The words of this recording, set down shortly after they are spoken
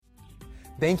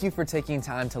Thank you for taking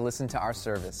time to listen to our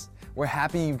service. We're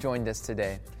happy you've joined us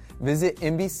today. Visit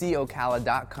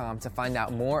NBCOcala.com to find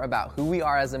out more about who we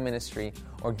are as a ministry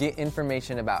or get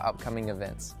information about upcoming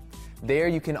events. There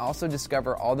you can also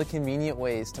discover all the convenient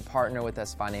ways to partner with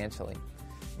us financially.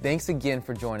 Thanks again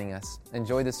for joining us.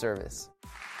 Enjoy the service.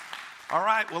 All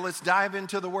right, well, let's dive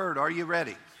into the Word. Are you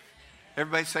ready?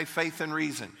 Everybody say faith and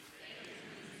reason.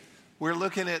 We're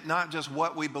looking at not just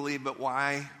what we believe, but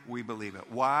why we believe it.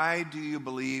 Why do you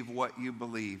believe what you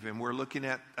believe? And we're looking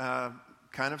at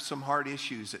kind of some hard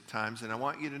issues at times. And I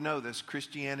want you to know this.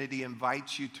 Christianity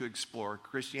invites you to explore.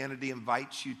 Christianity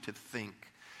invites you to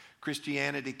think.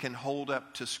 Christianity can hold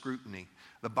up to scrutiny.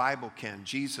 The Bible can.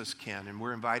 Jesus can. And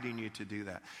we're inviting you to do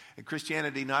that. And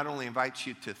Christianity not only invites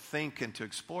you to think and to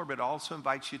explore, but also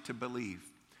invites you to believe.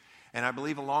 And I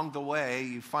believe along the way,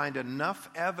 you find enough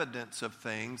evidence of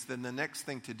things, then the next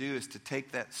thing to do is to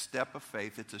take that step of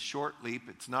faith. It's a short leap.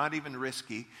 It's not even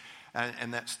risky.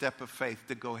 And that step of faith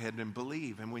to go ahead and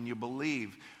believe. And when you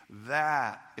believe,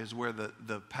 that is where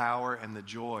the power and the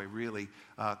joy really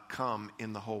come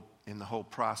in the whole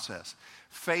process.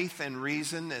 Faith and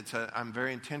reason, I'm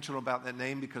very intentional about that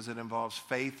name because it involves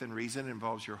faith and reason. It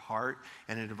involves your heart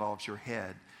and it involves your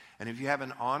head. And if you have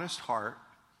an honest heart,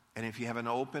 and if you have an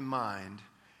open mind,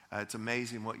 it's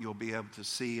amazing what you'll be able to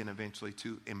see and eventually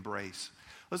to embrace.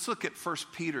 Let's look at 1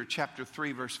 Peter chapter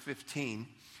 3, verse 15.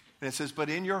 And it says, but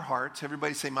in your hearts,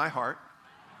 everybody say my heart.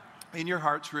 In your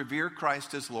hearts, revere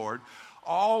Christ as Lord.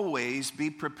 Always be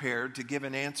prepared to give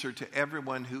an answer to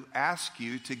everyone who asks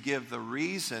you to give the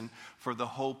reason for the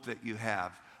hope that you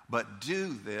have. But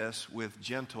do this with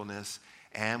gentleness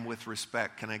and with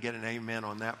respect. Can I get an amen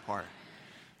on that part?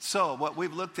 So what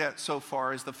we've looked at so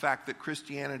far is the fact that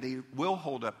Christianity will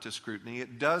hold up to scrutiny.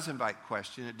 It does invite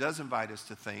question. It does invite us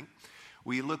to think.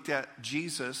 We looked at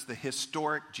Jesus, the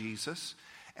historic Jesus.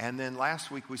 And then last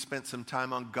week we spent some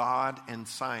time on God and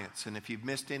science. And if you've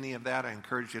missed any of that, I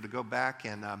encourage you to go back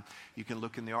and you can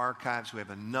look in the archives. We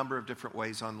have a number of different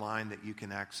ways online that you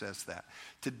can access that.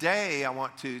 Today I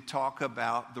want to talk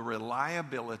about the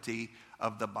reliability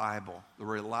of the Bible. The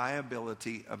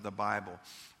reliability of the Bible.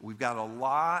 We've got a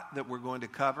lot that we're going to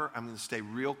cover. I'm going to stay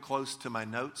real close to my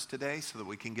notes today so that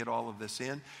we can get all of this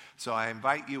in. So I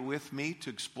invite you with me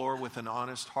to explore with an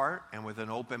honest heart and with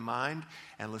an open mind,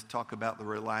 and let's talk about the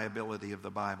reliability of the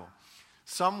Bible.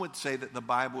 Some would say that the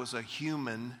Bible is a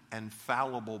human and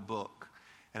fallible book.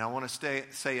 And I want to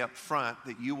say up front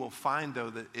that you will find, though,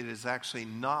 that it is actually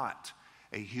not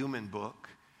a human book,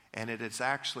 and it is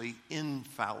actually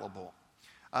infallible.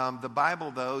 The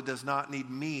Bible, though, does not need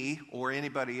me or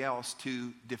anybody else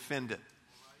to defend it.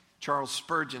 Charles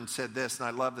Spurgeon said this, and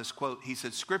I love this quote. He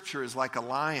said, Scripture is like a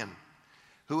lion.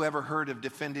 Who ever heard of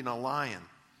defending a lion?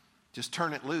 Just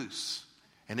turn it loose,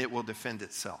 and it will defend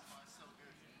itself.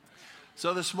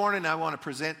 So this morning, I want to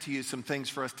present to you some things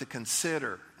for us to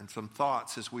consider and some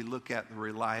thoughts as we look at the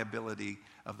reliability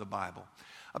of the Bible.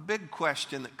 A big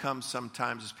question that comes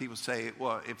sometimes is people say,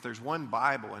 well, if there's one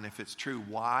Bible and if it's true,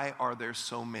 why are there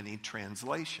so many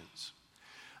translations?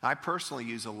 I personally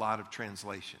use a lot of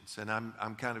translations, and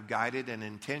I'm kind of guided and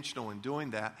intentional in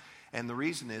doing that. And the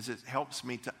reason is it helps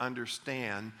me to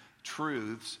understand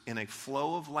truths in a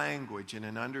flow of language and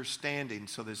an understanding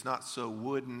so that it's not so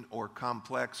wooden or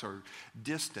complex or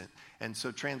distant. And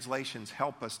so translations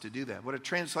help us to do that. What a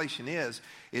translation is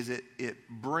it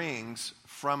brings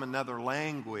from another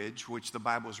language, which the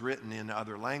Bible is written in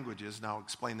other languages, and I'll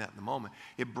explain that in a moment.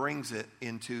 It brings it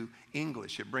into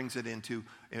English. It brings it into,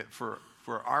 for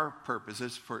our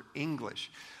purposes, for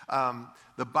English.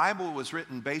 The Bible was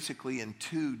written basically in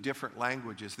two different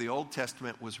languages. The Old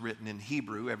Testament was written in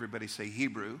Hebrew. Everybody say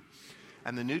Hebrew.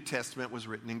 And the New Testament was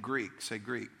written in Greek. Say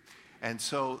Greek. And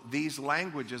so these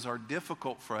languages are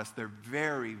difficult for us. They're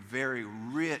very, very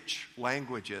rich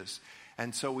languages.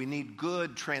 And so we need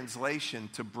good translation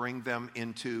to bring them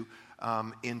into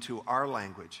our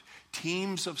language.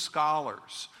 Teams of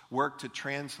scholars work to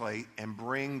translate and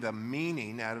bring the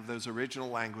meaning out of those original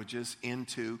languages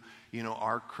into,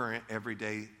 our current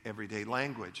everyday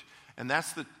language. And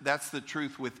that's the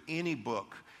truth with any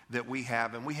book that we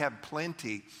have, and we have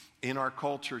plenty in our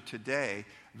culture today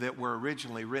that were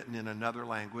originally written in another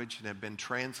language and have been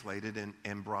translated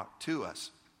and brought to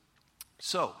us.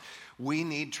 So we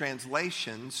need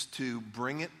translations to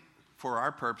bring it, for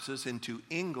our purposes, into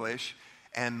English.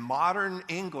 And modern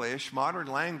English, modern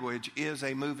language, is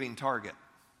a moving target.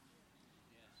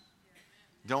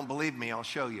 Don't believe me, I'll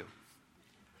show you.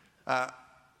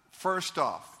 First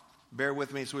off, bear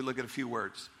with me as we look at a few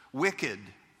words. Wicked.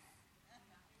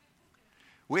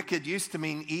 Wicked used to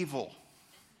mean evil.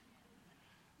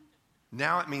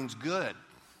 Now it means good.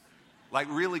 like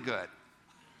really good.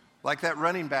 Like that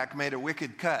running back made a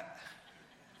wicked cut.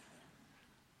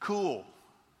 Cool.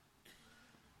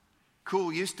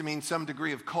 Cool used to mean some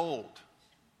degree of cold.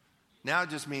 Now it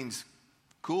just means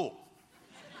cool.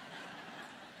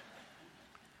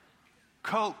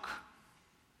 Coke.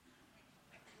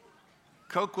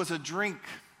 Coke was a drink.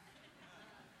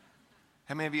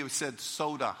 How many of you have said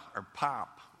soda or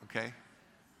pop, okay?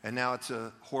 And now it's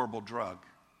a horrible drug.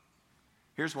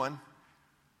 Here's one.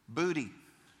 Booty.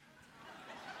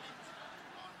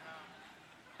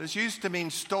 This used to mean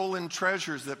stolen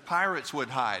treasures that pirates would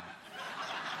hide.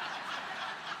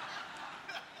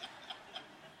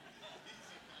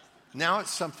 Now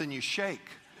it's something you shake.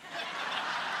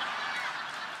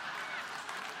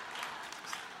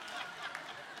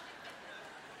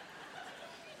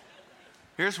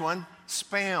 Here's one.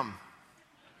 Spam.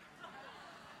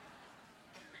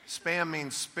 Spam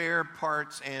means spare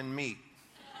parts and meat.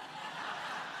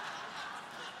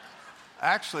 I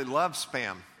actually love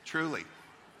spam, truly.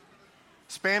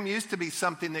 Spam used to be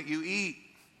something that you eat.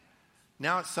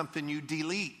 Now it's something you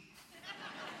delete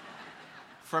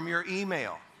from your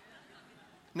email.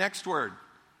 Next word,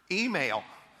 email.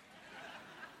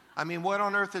 I mean, what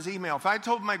on earth is email? If I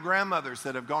told my grandmothers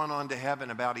that have gone on to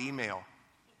heaven about email.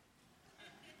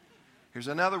 Here's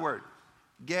another word,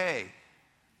 gay.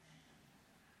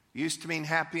 Used to mean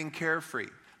happy and carefree.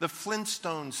 The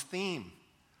Flintstones theme,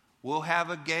 we'll have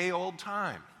a gay old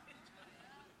time.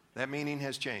 That meaning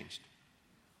has changed.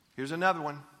 Here's another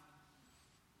one,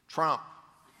 Trump.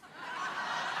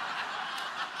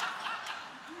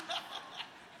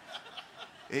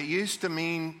 It used to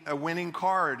mean a winning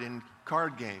card in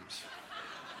card games.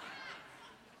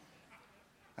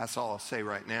 That's all I'll say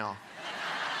right now.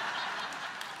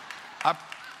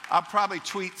 I'll probably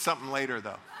tweet something later,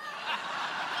 though.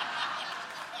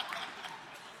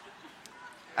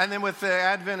 And then with the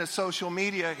advent of social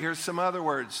media, here's some other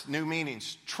words, new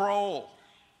meanings. Troll,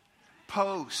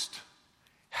 post,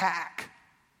 hack,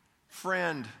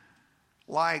 friend,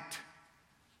 liked,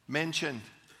 mentioned,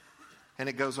 and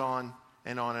it goes on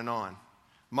and on and on.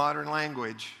 Modern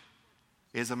language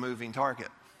is a moving target.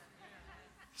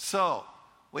 So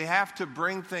we have to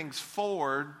bring things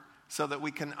forward so that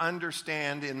we can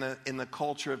understand in the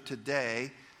culture of today,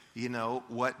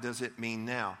 what does it mean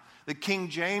now? The King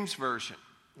James Version,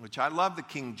 which I love the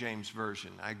King James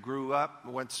Version. I grew up,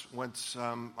 once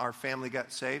our family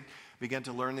got saved, began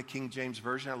to learn the King James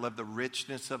Version. I love the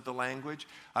richness of the language.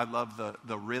 I love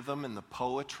the rhythm and the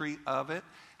poetry of it.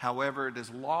 However, it is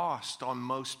lost on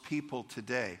most people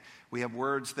today. We have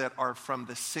words that are from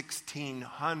the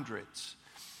 1600s.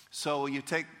 So you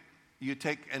take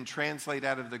and translate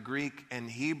out of the Greek and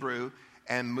Hebrew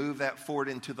and move that forward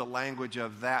into the language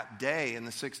of that day in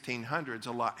the 1600s,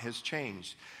 a lot has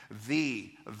changed.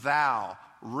 Thee, thou,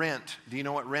 rent. Do you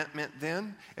know what rent meant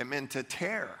then? It meant to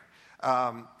tear.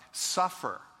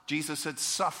 Suffer. Jesus said,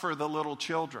 suffer the little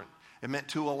children. It meant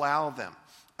to allow them.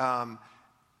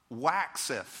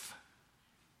 Waxeth.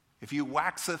 If you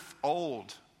waxeth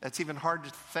old, that's even hard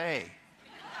to say.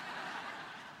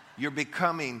 You're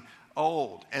becoming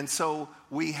old. And so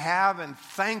we have, and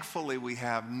thankfully we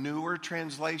have, newer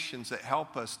translations that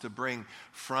help us to bring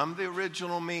from the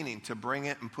original meaning, to bring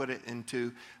it and put it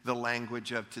into the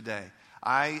language of today.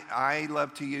 I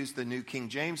love to use the New King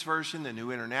James Version, the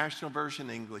New International Version,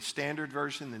 the English Standard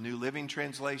Version, the New Living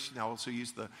Translation. I also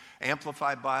use the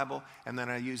Amplified Bible, and then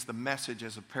I use the Message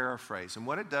as a paraphrase. And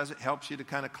what it does, it helps you to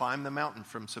kind of climb the mountain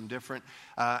from some different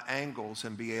angles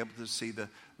and be able to see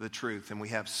the truth. And we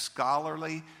have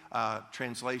scholarly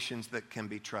translations that can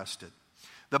be trusted.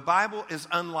 The Bible is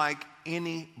unlike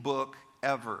any book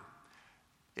ever.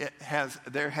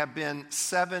 There have been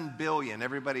 7 billion,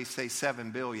 everybody say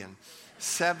 7 billion,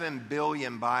 7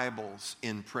 billion Bibles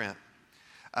in print.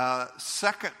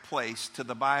 Second place to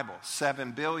the Bible,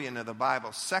 7 billion of the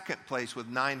Bible. Second place with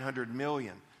 900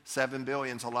 million. 7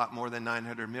 billion is a lot more than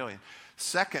 900 million.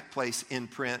 Second place in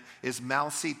print is Mao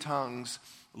Zedong's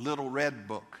Little Red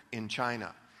Book in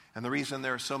China. And the reason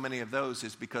there are so many of those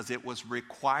is because it was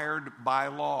required by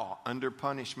law under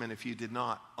punishment if you did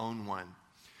not own one.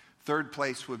 Third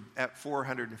place at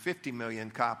 450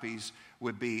 million copies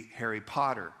would be Harry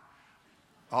Potter.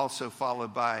 Also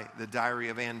followed by the Diary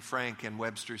of Anne Frank and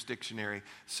Webster's Dictionary,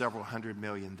 several hundred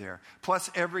million there. Plus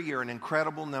every year an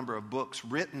incredible number of books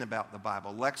written about the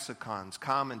Bible, lexicons,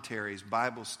 commentaries,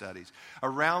 Bible studies.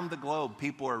 Around the globe,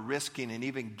 people are risking and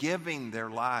even giving their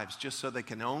lives just so they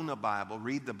can own a Bible,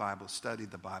 read the Bible, study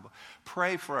the Bible.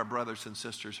 Pray for our brothers and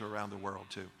sisters around the world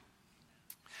too.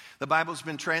 The Bible's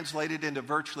been translated into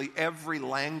virtually every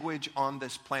language on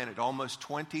this planet, almost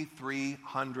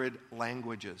 2,300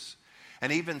 languages.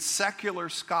 And even secular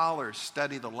scholars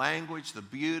study the language, the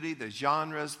beauty, the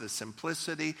genres, the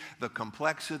simplicity, the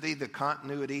complexity, the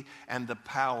continuity, and the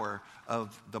power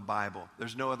of the Bible.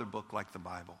 There's no other book like the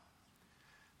Bible.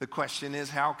 The question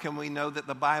is, how can we know that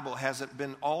the Bible hasn't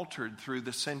been altered through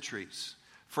the centuries?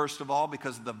 First of all,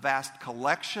 because of the vast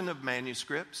collection of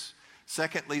manuscripts.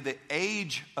 Secondly, the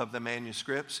age of the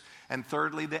manuscripts. And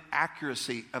thirdly, the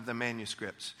accuracy of the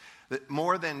manuscripts. That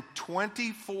more than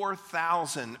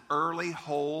 24,000 early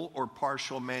whole or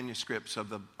partial manuscripts of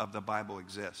the Bible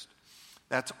exist.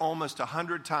 That's almost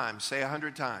 100 times. Say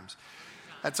 100 times.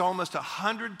 That's almost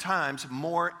 100 times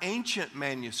more ancient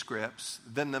manuscripts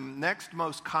than the next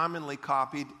most commonly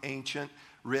copied ancient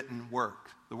written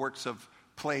work. The works of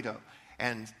Plato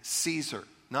and Caesar.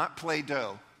 Not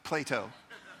Play-Doh, Plato.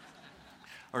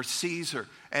 Or Caesar.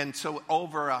 And so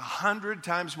over 100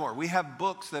 times more. We have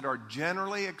books that are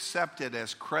generally accepted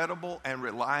as credible and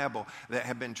reliable that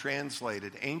have been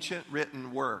translated. Ancient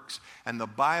written works. And the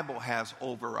Bible has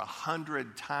over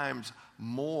 100 times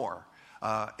more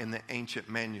in the ancient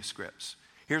manuscripts.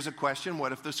 Here's a question.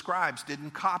 What if the scribes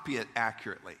didn't copy it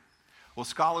accurately? Well,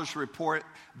 scholars report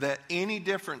that any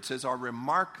differences are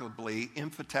remarkably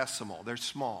infinitesimal. They're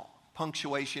small.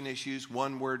 Punctuation issues,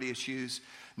 one-word issues,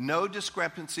 no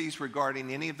discrepancies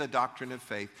regarding any of the doctrine of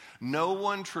faith. No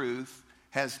one truth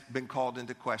has been called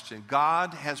into question.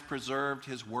 God has preserved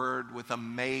his word with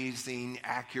amazing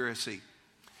accuracy.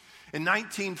 In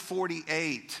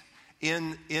 1948,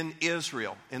 in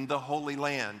Israel, in the Holy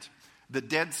Land, the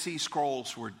Dead Sea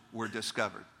Scrolls were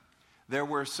discovered. There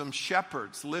were some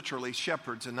shepherds, literally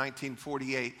shepherds in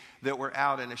 1948, that were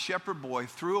out, and a shepherd boy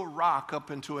threw a rock up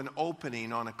into an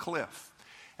opening on a cliff.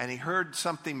 And he heard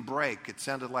something break. It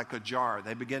sounded like a jar.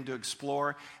 They began to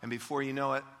explore, and before you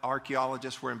know it,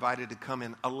 archaeologists were invited to come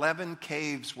in. 11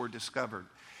 caves were discovered.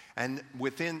 And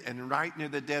right near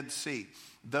the Dead Sea,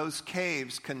 those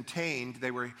caves contained,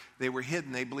 they were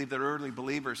hidden. They believed that early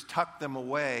believers tucked them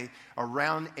away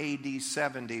around AD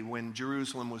 70 when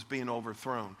Jerusalem was being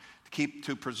overthrown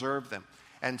to preserve them.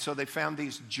 And so they found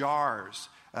these jars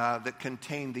that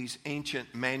contained these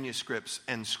ancient manuscripts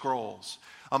and scrolls.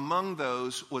 Among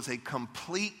those was a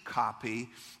complete copy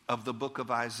of the book of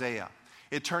Isaiah.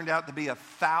 It turned out to be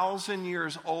 1,000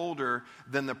 years older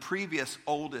than the previous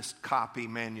oldest copy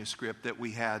manuscript that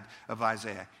we had of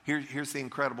Isaiah. Here's the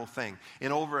incredible thing.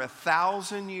 In over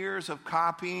 1,000 years of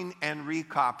copying and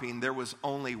recopying, there was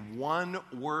only one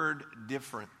word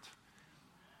different.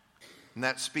 And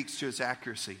that speaks to its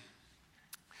accuracy.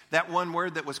 That one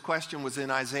word that was questioned was in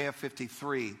Isaiah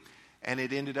 53. And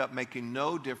it ended up making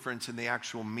no difference in the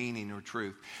actual meaning or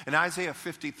truth. In Isaiah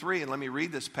 53, and let me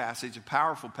read this passage, a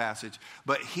powerful passage.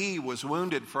 But he was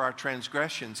wounded for our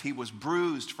transgressions. He was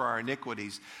bruised for our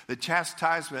iniquities. The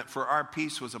chastisement for our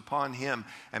peace was upon him.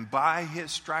 And by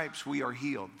his stripes we are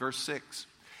healed. Verse 6.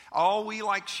 All we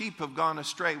like sheep have gone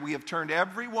astray. We have turned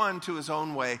everyone to his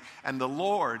own way, and the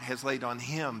Lord has laid on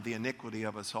him the iniquity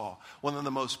of us all. One of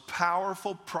the most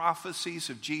powerful prophecies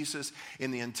of Jesus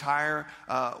in the entire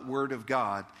Word of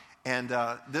God. And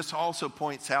this also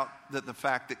points out that the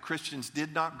fact that Christians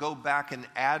did not go back and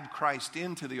add Christ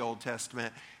into the Old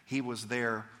Testament. He was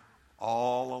there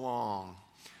all along.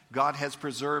 God has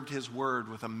preserved his word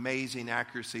with amazing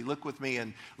accuracy. Look with me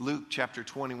in Luke chapter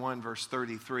 21, verse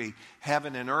 33.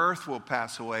 Heaven and earth will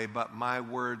pass away, but my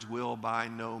words will by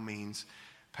no means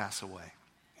pass away.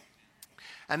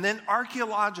 And then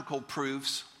archaeological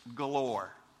proofs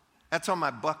galore. That's on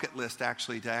my bucket list,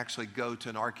 to go to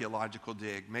an archaeological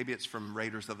dig. Maybe it's from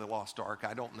Raiders of the Lost Ark.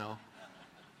 I don't know.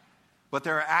 But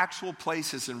there are actual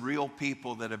places and real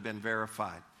people that have been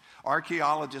verified.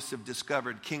 Archaeologists have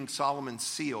discovered King Solomon's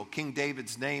seal, King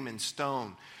David's name in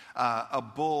stone, a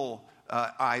bull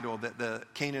idol that the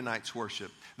Canaanites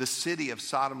worshiped, the city of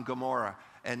Sodom and Gomorrah,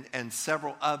 and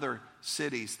several other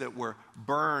cities that were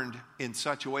burned in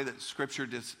such a way that Scripture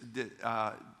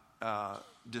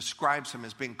describes them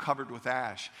as being covered with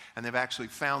ash. And they've actually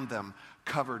found them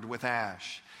covered with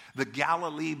ash. The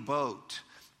Galilee boat.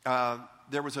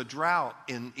 There was a drought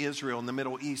in Israel in the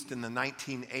Middle East in the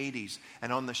 1980s.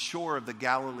 And on the shore of the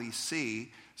Galilee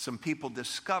Sea, some people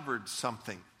discovered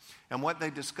something. And what they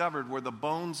discovered were the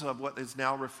bones of what is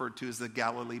now referred to as the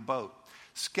Galilee boat.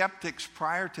 Skeptics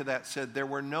prior to that said there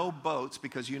were no boats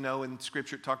because, in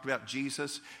Scripture it talked about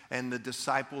Jesus and the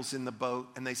disciples in the boat.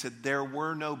 And they said there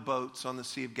were no boats on the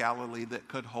Sea of Galilee that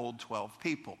could hold 12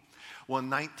 people. Well, in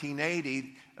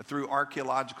 1980, through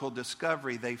archaeological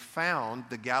discovery, they found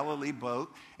the Galilee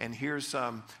boat. And here's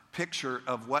a picture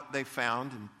of what they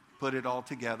found and put it all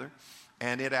together.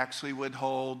 And it actually would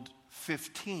hold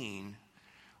 15,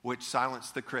 which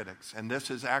silenced the critics. And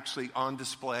this is actually on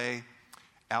display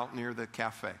out near the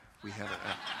cafe. We had it.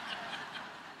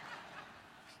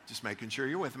 Just making sure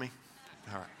you're with me.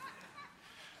 All right.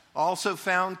 Also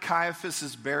found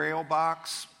Caiaphas' burial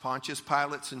box, Pontius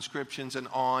Pilate's inscriptions, and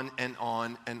on and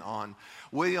on and on.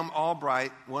 William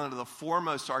Albright, one of the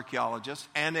foremost archaeologists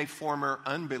and a former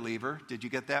unbeliever, did you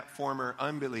get that? Former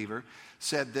unbeliever,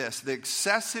 said this: the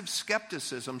excessive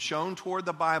skepticism shown toward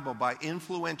the Bible by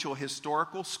influential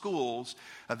historical schools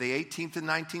of the 18th and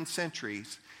 19th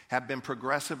centuries have been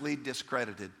progressively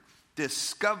discredited.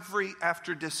 Discovery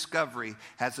after discovery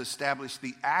has established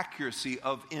the accuracy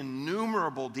of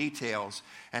innumerable details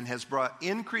and has brought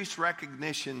increased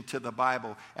recognition to the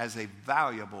Bible as a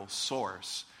valuable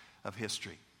source of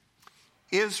history.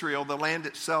 Israel, the land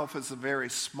itself, is a very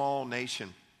small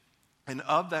nation. And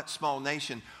of that small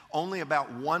nation, only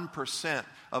about 1%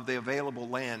 of the available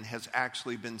land has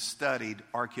actually been studied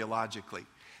archaeologically.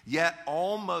 Yet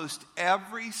almost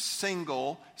every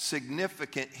single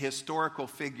significant historical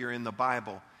figure in the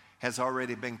Bible has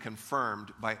already been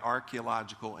confirmed by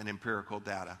archaeological and empirical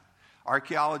data.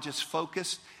 Archaeologists'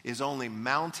 focus is only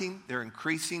mounting, they're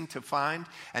increasing to find,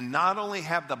 and not only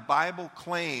have the Bible's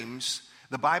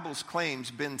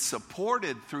claims been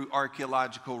supported through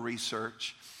archaeological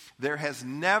research, there has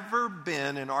never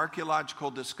been an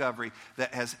archaeological discovery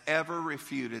that has ever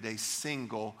refuted a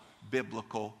single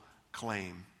biblical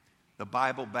claim. The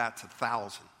Bible bats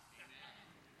 1,000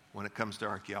 when it comes to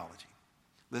archaeology.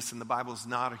 Listen, the Bible is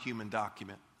not a human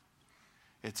document.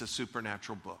 It's a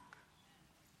supernatural book.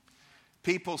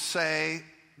 People say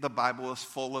the Bible is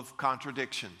full of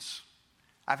contradictions.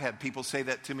 I've had people say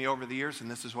that to me over the years,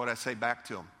 and this is what I say back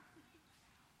to them.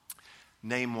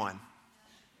 Name one.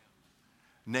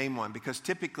 Name one, because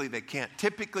typically they can't.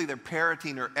 Typically they're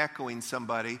parroting or echoing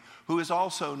somebody who has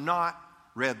also not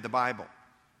read the Bible.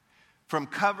 From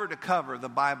cover to cover, the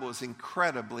Bible is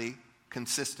incredibly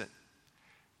consistent.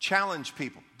 Challenge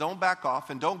people. Don't back off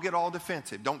and don't get all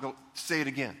defensive. Don't go, say it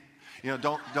again. Don't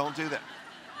do that.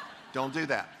 Don't do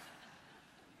that.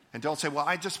 And don't say, well,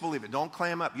 I just believe it. Don't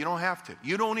clam up. You don't have to.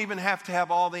 You don't even have to have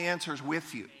all the answers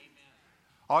with you.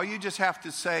 All you just have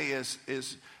to say is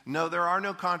no, there are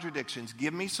no contradictions.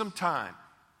 Give me some time.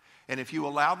 And if you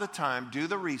allow the time, do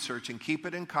the research, and keep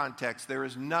it in context, there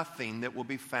is nothing that will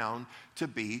be found to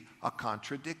be a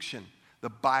contradiction. The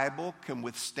Bible can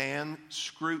withstand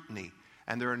scrutiny,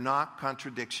 and there are not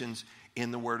contradictions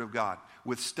in the Word of God.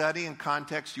 With study and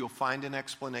context, you'll find an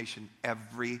explanation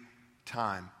every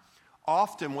time.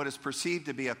 Often what is perceived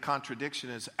to be a contradiction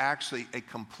is actually a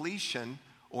completion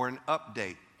or an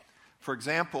update. For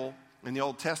example, in the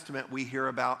Old Testament, we hear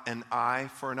about an eye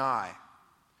for an eye.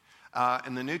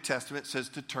 In the New Testament, it says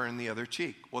to turn the other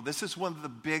cheek. Well, this is one of the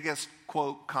biggest,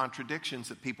 quote, contradictions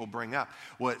that people bring up.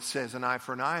 Well, it says an eye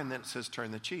for an eye, and then it says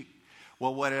turn the cheek.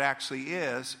 Well, what it actually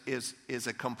is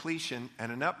a completion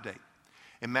and an update.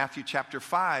 In Matthew chapter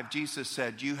 5, Jesus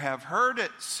said, you have heard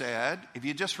it said, if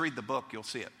you just read the book, you'll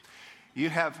see it. You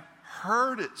have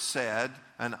heard it said,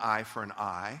 an eye for an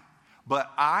eye, but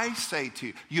I say to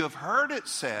you, you have heard it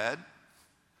said,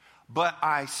 but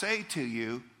I say to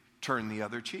you, turn the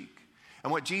other cheek.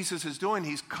 And what Jesus is doing,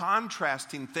 he's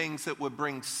contrasting things that would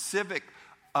bring civic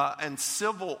and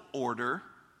civil order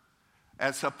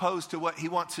as opposed to what he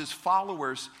wants his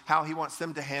followers, how he wants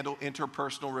them to handle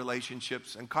interpersonal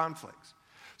relationships and conflicts.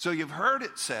 So you've heard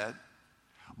it said,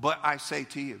 but I say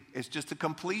to you. It's just a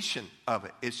completion of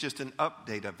it. It's just an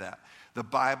update of that. The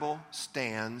Bible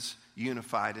stands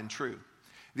unified and true.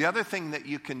 The other thing that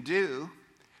you can do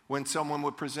when someone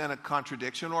would present a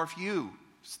contradiction, or if you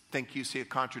think you see a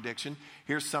contradiction,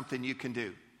 here's something you can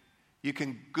do. You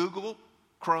can Google,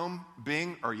 Chrome,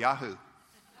 Bing, or Yahoo.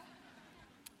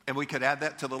 And we could add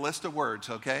that to the list of words,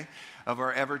 okay, of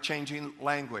our ever-changing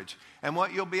language. And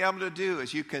what you'll be able to do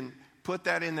is you can put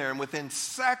that in there, and within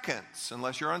seconds,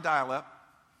 unless you're on dial-up,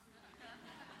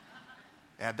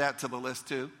 add that to the list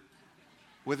too.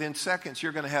 Within seconds,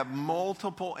 you're going to have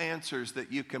multiple answers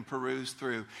that you can peruse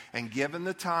through. And given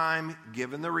the time,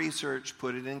 given the research,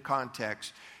 put it in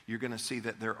context, you're going to see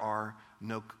that there are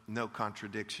no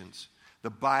contradictions.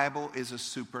 The Bible is a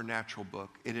supernatural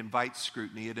book. It invites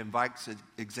scrutiny. It invites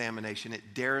examination.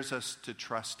 It dares us to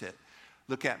trust it.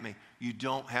 Look at me. You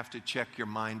don't have to check your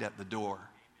mind at the door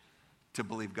to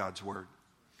believe God's word.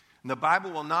 And the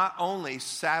Bible will not only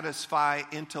satisfy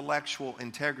intellectual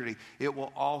integrity, it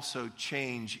will also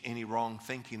change any wrong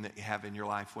thinking that you have in your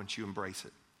life once you embrace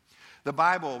it. The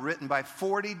Bible, written by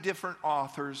 40 different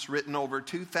authors, written over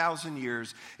 2,000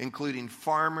 years, including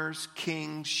farmers,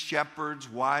 kings, shepherds,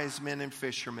 wise men, and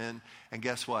fishermen. And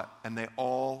guess what? And they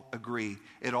all agree.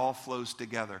 It all flows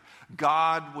together.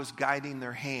 God was guiding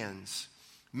their hands.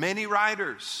 Many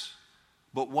writers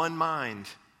but one mind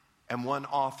and one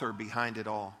author behind it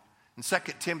all. In 2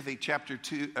 Timothy chapter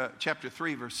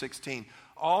 3, verse 16,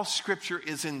 all Scripture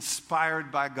is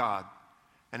inspired by God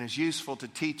and is useful to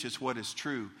teach us what is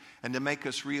true and to make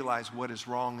us realize what is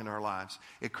wrong in our lives.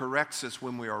 It corrects us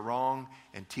when we are wrong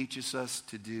and teaches us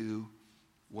to do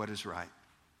what is right.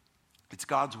 It's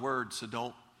God's word, so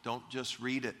don't just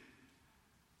read it.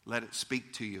 Let it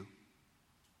speak to you.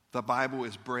 The Bible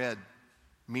is bread,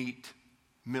 meat,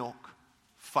 milk,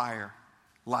 fire,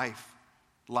 life,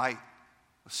 light,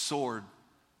 a sword,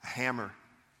 a hammer.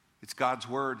 It's God's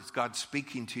word. It's God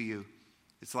speaking to you.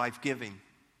 It's life-giving.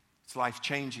 It's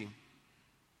life-changing.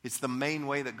 It's the main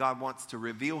way that God wants to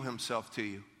reveal himself to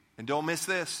you. And don't miss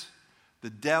this. The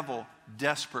devil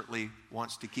desperately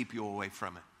wants to keep you away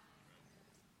from it.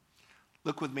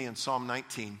 Look with me in Psalm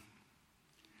 19.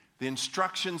 The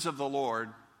instructions of the Lord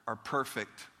are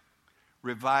perfect,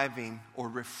 reviving or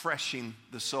refreshing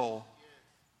the soul.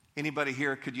 Anybody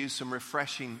here could use some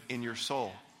refreshing in your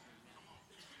soul.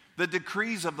 The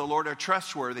decrees of the Lord are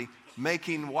trustworthy,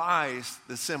 making wise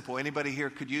the simple. Anybody here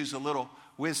could use a little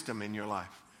wisdom in your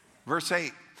life. Verse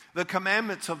 8, the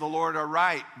commandments of the Lord are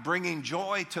right, bringing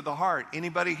joy to the heart.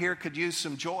 Anybody here could use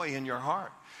some joy in your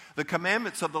heart. The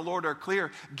commandments of the Lord are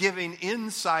clear, giving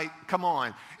insight,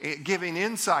 giving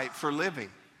insight for living.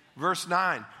 Verse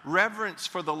 9, reverence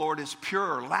for the Lord is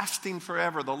pure, lasting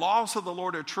forever. The laws of the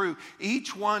Lord are true.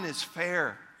 Each one is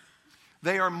fair.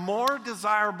 They are more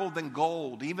desirable than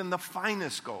gold, even the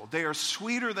finest gold. They are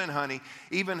sweeter than honey,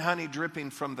 even honey dripping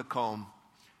from the comb.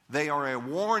 They are a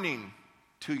warning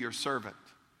to your servant,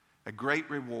 a great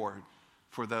reward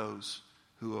for those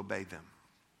who obey them.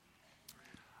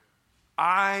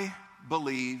 I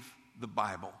believe the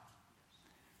Bible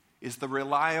is the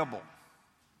reliable,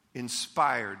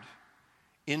 inspired,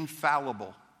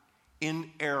 infallible,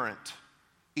 inerrant,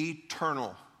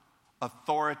 eternal,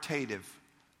 authoritative,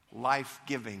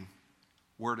 life-giving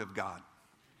Word of God.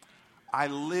 I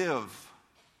live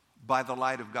by the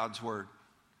light of God's Word.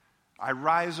 I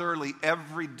rise early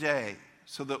every day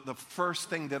so that the first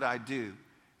thing that I do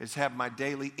is have my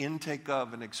daily intake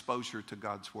of and exposure to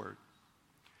God's Word.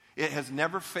 It has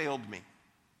never failed me.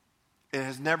 It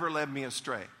has never led me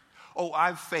astray. Oh,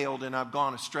 I've failed and I've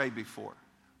gone astray before,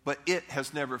 but it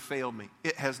has never failed me.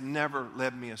 It has never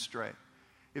led me astray.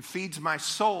 It feeds my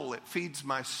soul. It feeds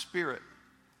my spirit.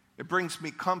 It brings me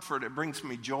comfort. It brings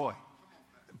me joy.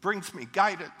 It brings me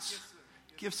guidance.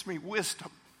 It gives me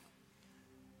wisdom.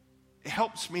 It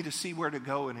helps me to see where to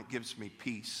go, and it gives me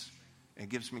peace and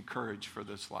gives me courage for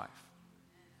this life.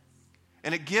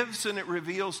 And it gives and it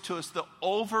reveals to us the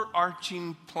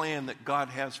overarching plan that God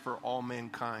has for all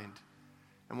mankind.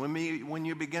 And when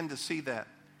you begin to see that,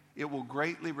 it will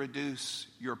greatly reduce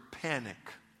your panic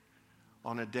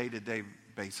on a day-to-day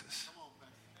basis.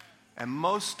 And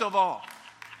most of all,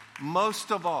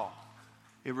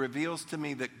 it reveals to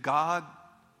me that God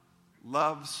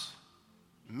loves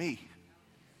me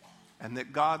and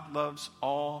that God loves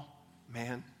all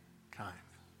mankind.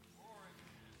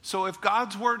 So if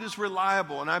God's word is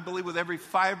reliable, and I believe with every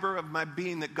fiber of my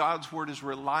being that God's word is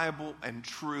reliable and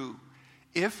true,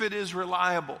 if it is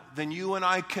reliable, then you and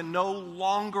I can no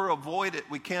longer avoid it.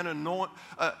 We can't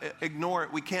ignore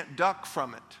it. We can't duck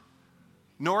from it.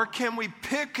 Nor can we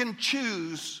pick and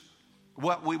choose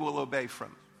what we will obey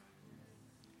from.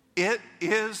 It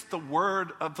is the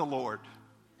word of the Lord.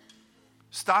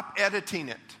 Stop editing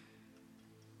it.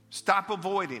 Stop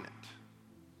avoiding it.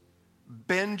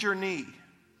 Bend your knee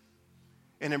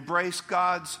and embrace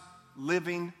God's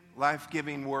living,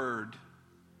 life-giving word.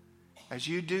 As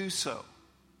you do so,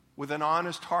 with an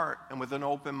honest heart and with an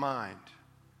open mind,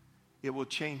 it will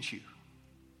change you.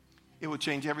 It will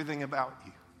change everything about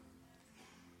you.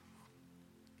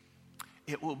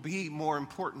 It will be more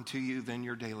important to you than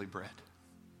your daily bread.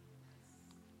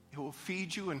 It will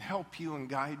feed you and help you and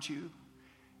guide you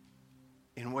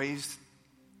in ways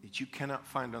that you cannot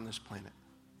find on this planet.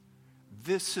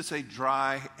 This is a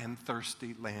dry and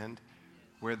thirsty land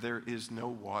where there is no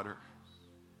water.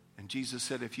 And Jesus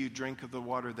said, if you drink of the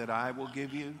water that I will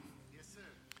give you,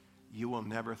 you will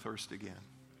never thirst again.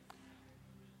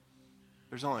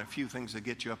 There's only a few things that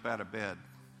get you up out of bed.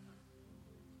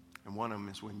 And one of them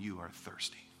is when you are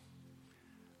thirsty.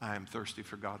 I am thirsty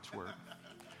for God's word.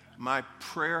 My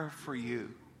prayer for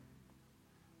you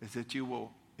is that you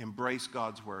will embrace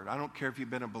God's word. I don't care if you've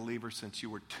been a believer since you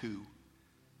were 2.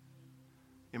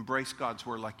 Embrace God's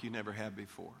word like you never had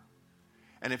before.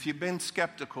 And if you've been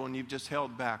skeptical and you've just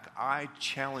held back, I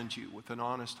challenge you with an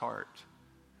honest heart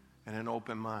and an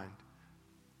open mind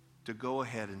to go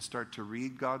ahead and start to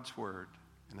read God's word.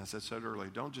 And as I said earlier,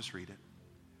 don't just read it.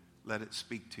 Let it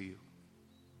speak to you.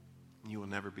 You will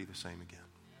never be the same again.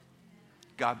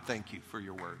 God, thank you for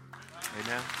your word.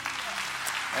 Amen.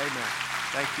 Amen.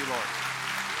 Thank you, Lord.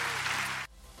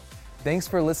 Thanks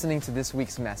for listening to this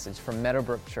week's message from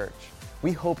Meadowbrook Church.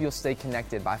 We hope you'll stay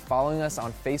connected by following us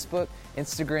on Facebook,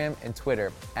 Instagram, and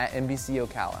Twitter at NBC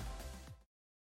Ocala.